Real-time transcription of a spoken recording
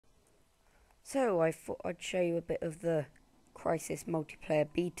So I thought I'd show you a bit of the Crysys multiplayer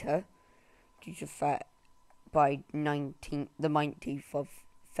beta, due to the fact by the 19th of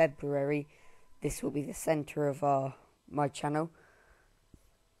February, this will be the centre of my channel.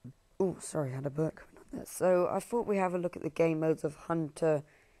 Oh, sorry, I had a burp coming on there. So I thought we'd have a look at the game modes of Hunter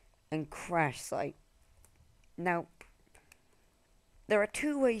and Crash Site. Now, there are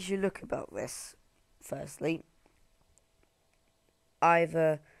two ways you look about this. Firstly,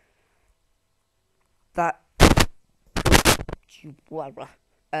 either that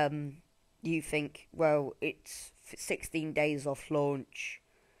you think, well, it's 16 days off launch,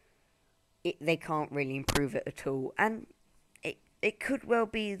 they can't really improve it at all, and it could well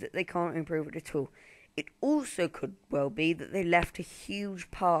be that they can't improve it at all. It also could well be that they left a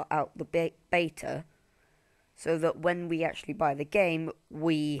huge part out the beta, so that when we actually buy the game,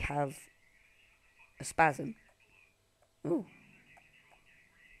 we have a spasm. Ooh.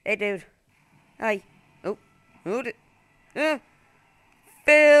 Hey, dude. Hi. Oh. Hold it.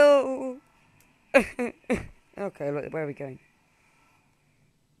 Phil! Okay, look, where are we going?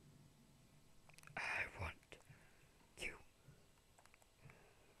 I want you.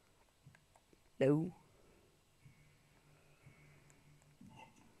 No.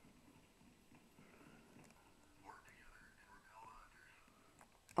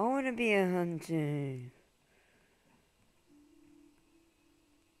 I want to be a hunter.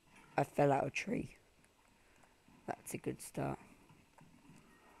 I fell out of a tree. That's a good start.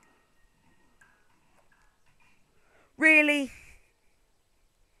 Really?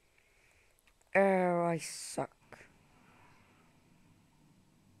 Oh, I suck.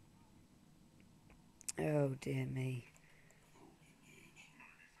 Oh, dear me.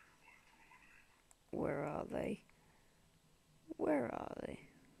 Where are they? Where are they?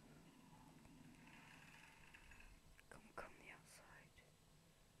 Come the outside.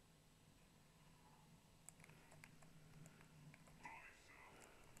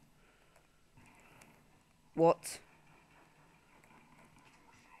 What?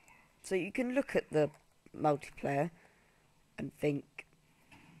 So you can look at the multiplayer and think,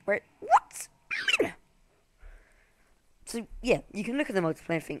 what? So yeah, you can look at the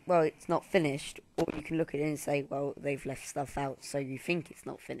multiplayer and think, well, it's not finished, or you can look at it and say, well, they've left stuff out, so you think it's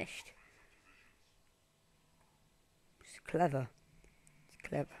not finished. It's clever. It's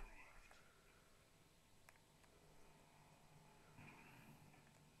clever.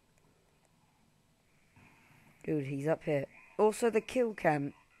 Dude, he's up here. Also, the kill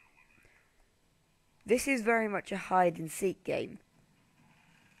cam. This is very much a hide and seek game.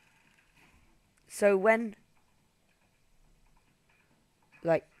 So when,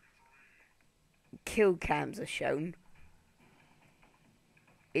 like, kill cams are shown,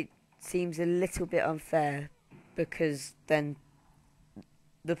 it seems a little bit unfair, because then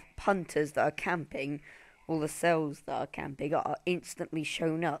the punters that are camping, or the cells that are camping, are instantly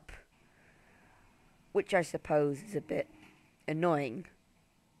shown up, which I suppose is a bit annoying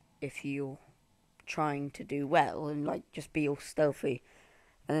if you're trying to do well and like just be all stealthy,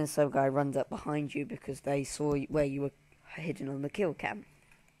 and then some guy runs up behind you because they saw where you were hidden on the kill cam.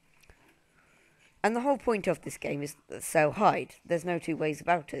 And the whole point of this game is sell hide. There's no two ways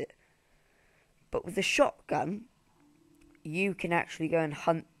about it. But with the shotgun, you can actually go and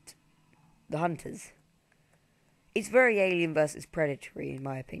hunt the hunters. It's very Alien versus Predatory, in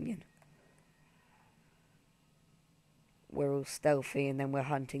my opinion. We're all stealthy and then we're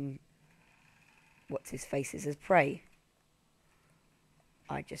hunting what's his faces as prey.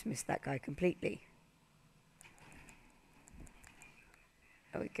 I just missed that guy completely.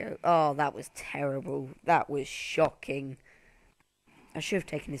 There we go. Oh, that was terrible. That was shocking. I should have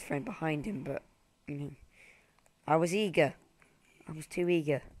taken his friend behind him, but, you know, I was eager. I was too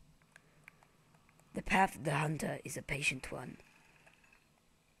eager. The path of the hunter is a patient one.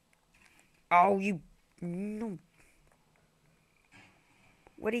 Oh, you... No.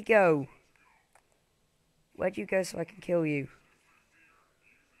 Where'd he go? Where'd you go so I can kill you?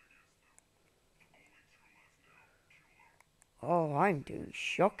 Oh, I'm doing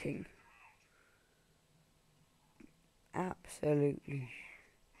shocking. Absolutely.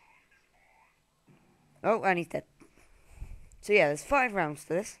 Oh, and he's dead. So yeah, there's 5 rounds to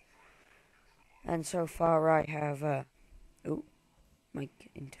this. And so far I have, oh, mic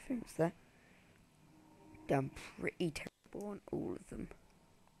interference there. Done pretty terrible on all of them.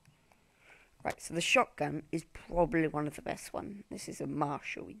 Right, so the shotgun is probably one of the best ones. This is a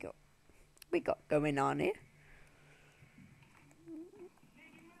Marshall we got going on here.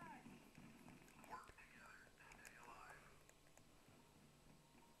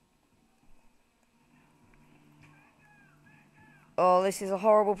 Oh, this is a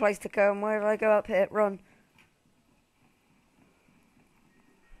horrible place to go. And where did I go up here? Run.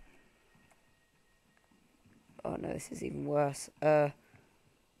 Oh no, this is even worse. Oh,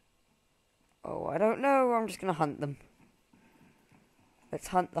 I don't know. I'm just gonna hunt them. Let's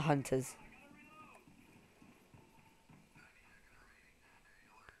hunt the hunters.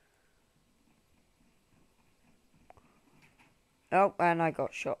 Oh, and I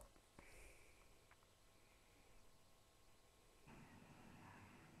got shot.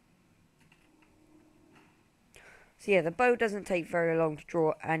 So yeah, the bow doesn't take very long to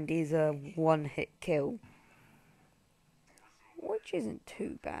draw and is a one-hit kill. Which isn't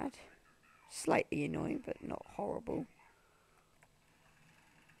too bad. Slightly annoying, but not horrible.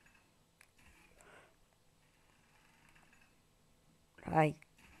 I...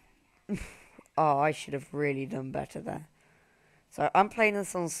 oh, I should have really done better there. So I'm playing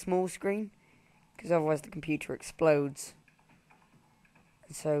this on small screen, because otherwise the computer explodes.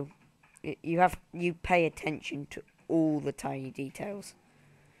 So you pay attention to all the tiny details.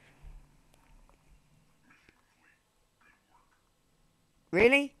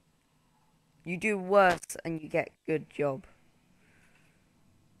 Really? You do worse and you get good job.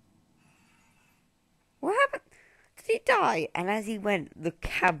 What happened? Did he die? And as he went, the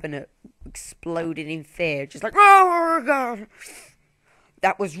cabinet exploded in fear, just like, oh god!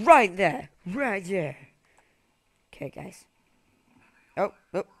 That was right there, right there. Okay, guys. Oh,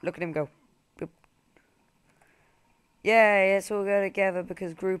 look at him go. Oop. Yeah, let's all go together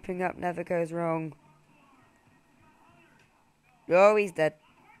because grouping up never goes wrong. Oh, he's dead.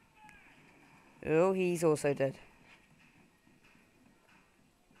 Oh, he's also dead.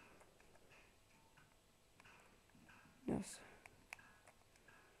 Yes.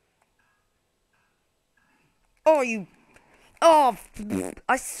 Oh, you... oh,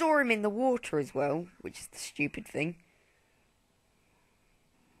 I saw him in the water as well, which is the stupid thing.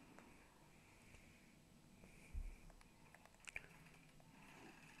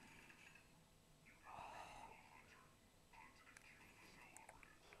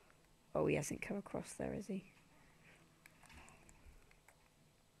 Oh, he hasn't come across there, has he?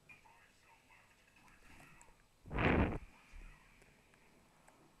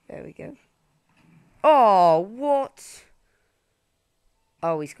 There we go. Oh, what?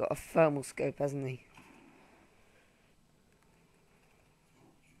 Oh, he's got a thermal scope, hasn't he?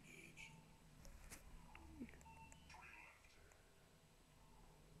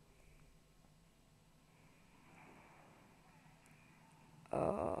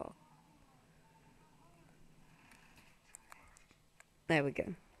 Oh. There we go.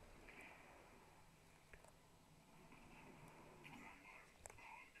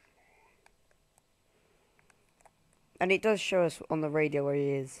 And it does show us on the radio where he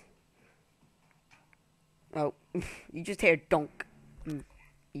is. Oh, you just hear donk.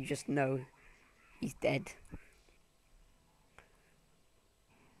 You just know he's dead.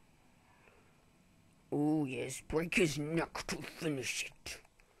 Oh yes, break his neck to finish it.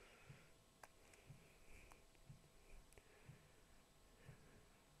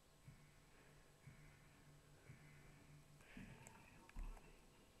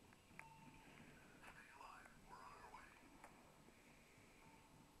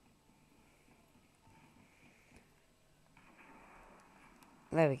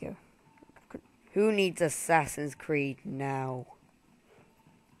 There we go. Who needs Assassin's Creed now?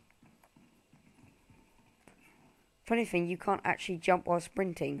 Funny thing, you can't actually jump while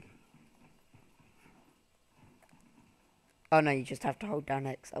sprinting. Oh no, you just have to hold down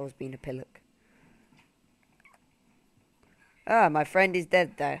X. I was being a pillock. Ah, my friend is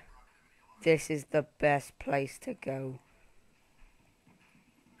dead there. This is the best place to go.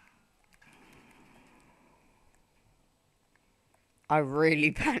 I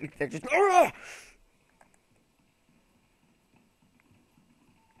really panicked. They're just... Argh!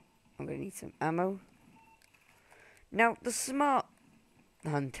 I'm gonna need some ammo. Now, the smart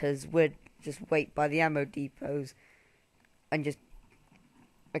hunters would just wait by the ammo depots and just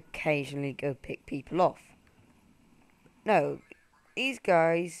occasionally go pick people off. No, these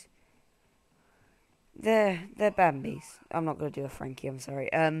guys, they're Bambis. I'm not gonna do a Frankie. I'm sorry.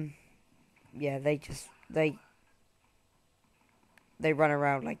 Yeah, they run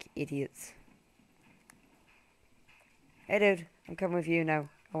around like idiots. Hey, dude, I'm coming with you now.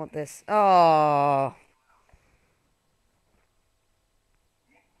 I want this. Oh.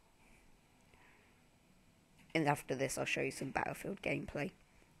 And after this, I'll show you some Battlefield gameplay.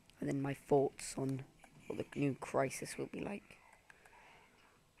 And then my thoughts on what the new Crysys will be like.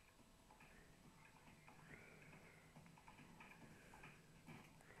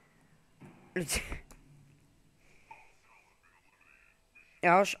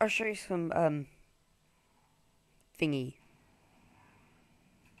 Yeah, I'll show you some thingy.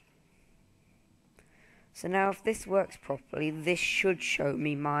 So now if this works properly, this should show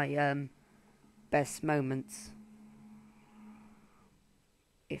me my best moments.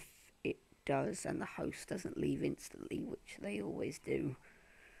 If it does and the host doesn't leave instantly, which they always do.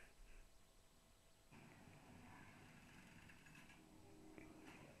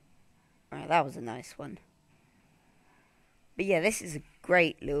 Right, that was a nice one. But yeah, this is a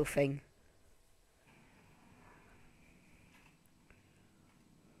great little thing.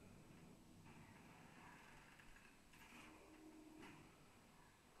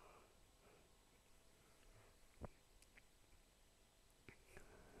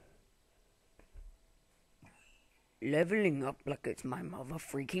 Leveling up like it's my mother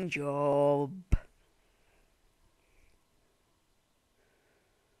freaking job.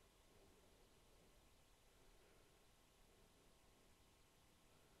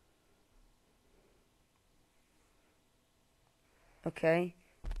 Okay,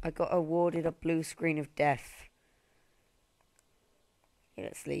 I got awarded a blue screen of death. Yeah,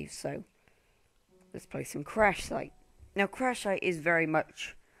 let's leave. So, let's play some Crash Site. Now, Crash Site is very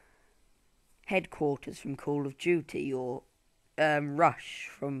much headquarters from Call of Duty or Rush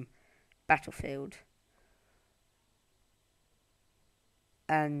from Battlefield.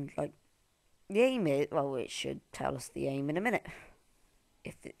 And, like, the aim is... Well, it should tell us the aim in a minute.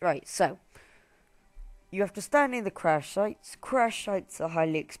 Right, so... You have to stand in the crash sites. Crash sites are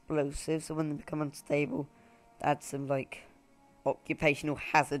highly explosive, so when they become unstable, add some, like, occupational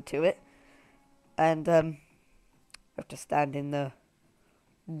hazard to it. And, you have to stand in the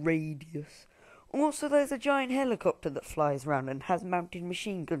radius. Also, there's a giant helicopter that flies around and has mounted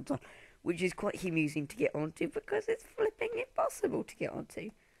machine guns on, which is quite amusing to get onto because it's flipping impossible to get onto.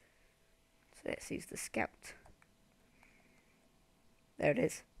 So let's use the scout. There it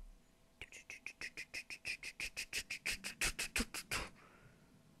is.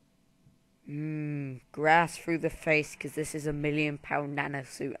 Grass through the face because this is a £1 million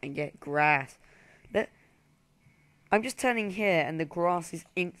nanosuit and get grass. Look, I'm just turning here and the grass is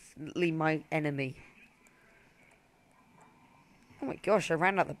instantly my enemy. Oh my gosh, I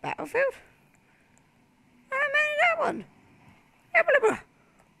ran out the battlefield? I made that one.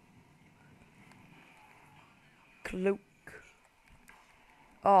 Cloak.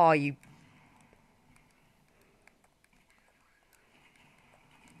 Oh, you...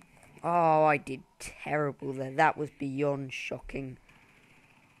 Oh, I did terrible there. That was beyond shocking.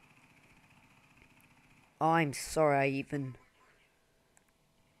 I'm sorry I even...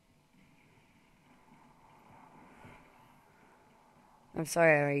 I'm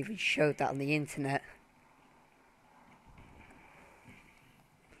sorry I even showed that on the internet.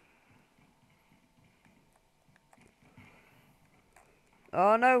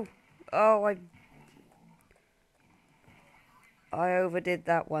 Oh no! Oh, I overdid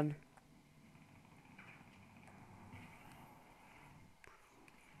that one.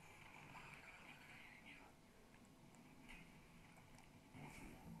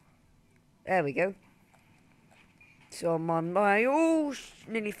 There we go. So I'm on my... Oh,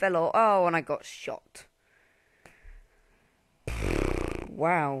 nearly fell off. Oh, and I got shot.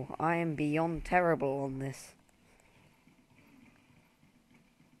 Wow, I am beyond terrible on this.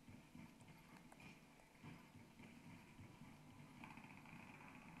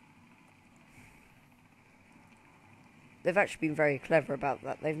 They've actually been very clever about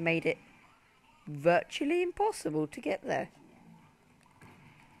that. They've made it virtually impossible to get there.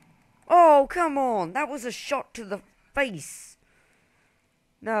 Oh, come on. That was a shot to the face.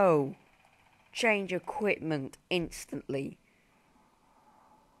 No. Change equipment instantly.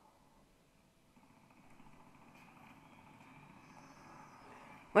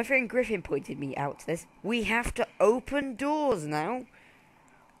 My friend Griffin pointed me out to this. We have to open doors now.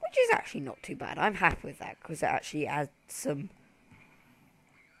 Which is actually not too bad. I'm happy with that because it actually adds some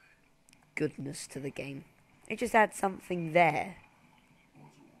goodness to the game. It just adds something there.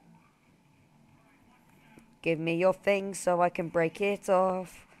 Give me your thing so I can break it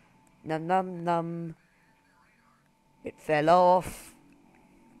off. Num num num. It fell off.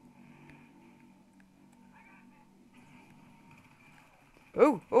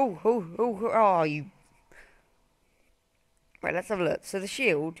 Oh, you... Right, let's have a look. So the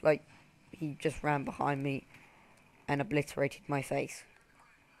shield, like, he just ran behind me and obliterated my face.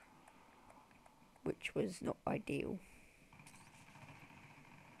 Which was not ideal.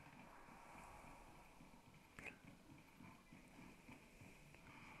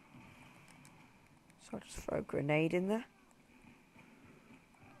 So I'll just throw a grenade in there.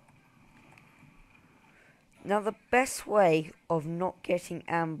 Now, the best way of not getting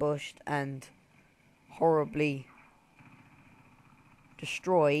ambushed and horribly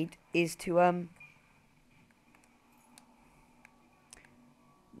destroyed is to,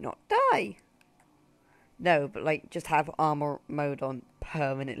 not die. No, but, like, just have armor mode on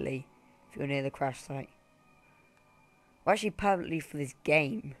permanently if you're near the crash site. Well, actually, permanently for this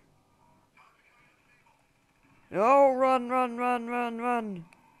game. Oh, run, run, run, run, run.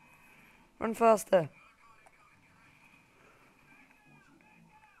 Run faster.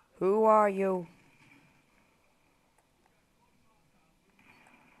 Who are you?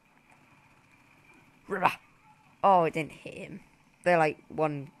 Oh, it didn't hit him. They're like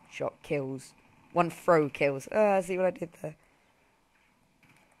one-shot kills. One throw kills. See what I did there?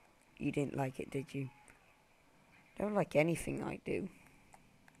 You didn't like it, did you? Don't like anything I do.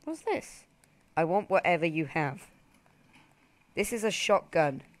 What's this? I want whatever you have. This is a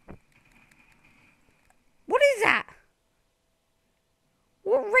shotgun. What is that?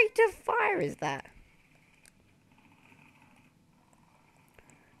 What rate of fire is that?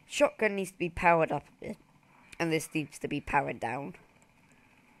 Shotgun needs to be powered up a bit. And this needs to be powered down.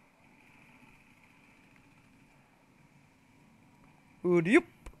 Yep.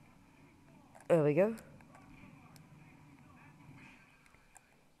 There we go.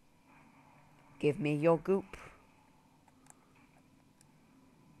 Give me your goop.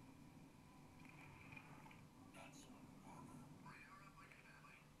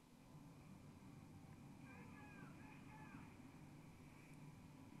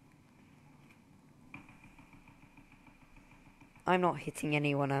 I'm not hitting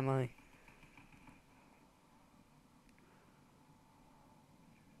anyone, am I?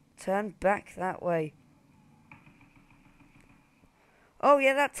 Turn back that way. Oh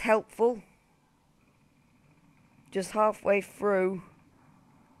yeah, that's helpful. Just halfway through,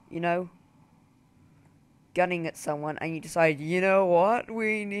 you know, gunning at someone, and you decide, you know what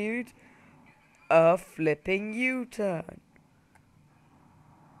we need? A flipping U-turn.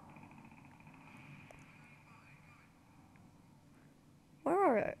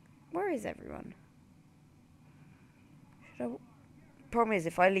 Where is everyone? Problem is,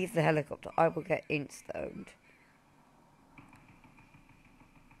 if I leave the helicopter, I will get insta-owned.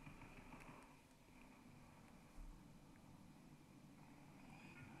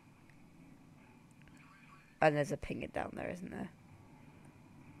 And there's a pinger down there, isn't there?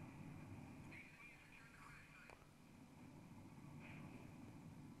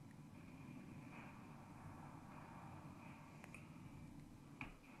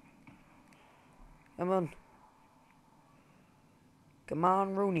 Come on. Come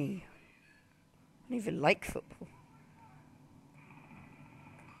on, Rooney. I don't even like football.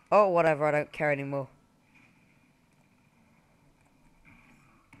 Oh, whatever, I don't care anymore.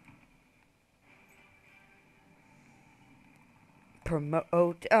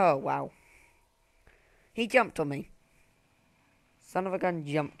 Promote. Oh, wow. He jumped on me. Son of a gun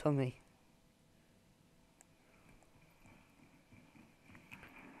jumped on me.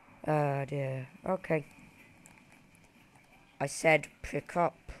 Oh, dear. Okay. I said pick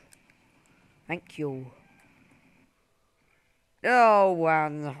up. Thank you. Oh,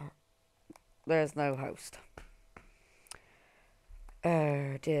 wow. There's no host.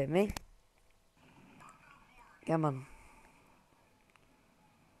 Oh, dear me. Come on.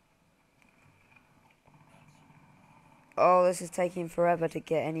 Oh, this is taking forever to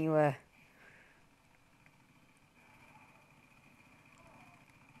get anywhere.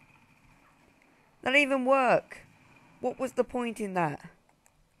 That didn't even work. What was the point in that?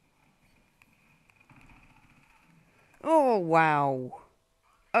 Oh, wow.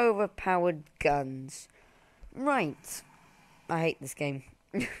 Overpowered guns. Right. I hate this game.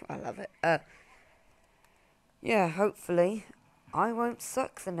 I love it. Yeah, hopefully I won't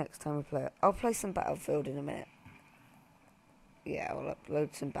suck the next time I play it. I'll play some Battlefield in a minute. Yeah, I'll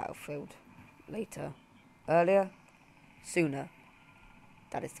upload some Battlefield later. Earlier? Sooner.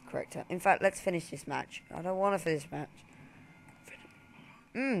 That is the correct term. In fact, let's finish this match. I don't want to finish this match.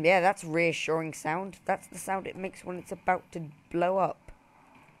 Yeah, that's reassuring sound. That's the sound it makes when it's about to blow up.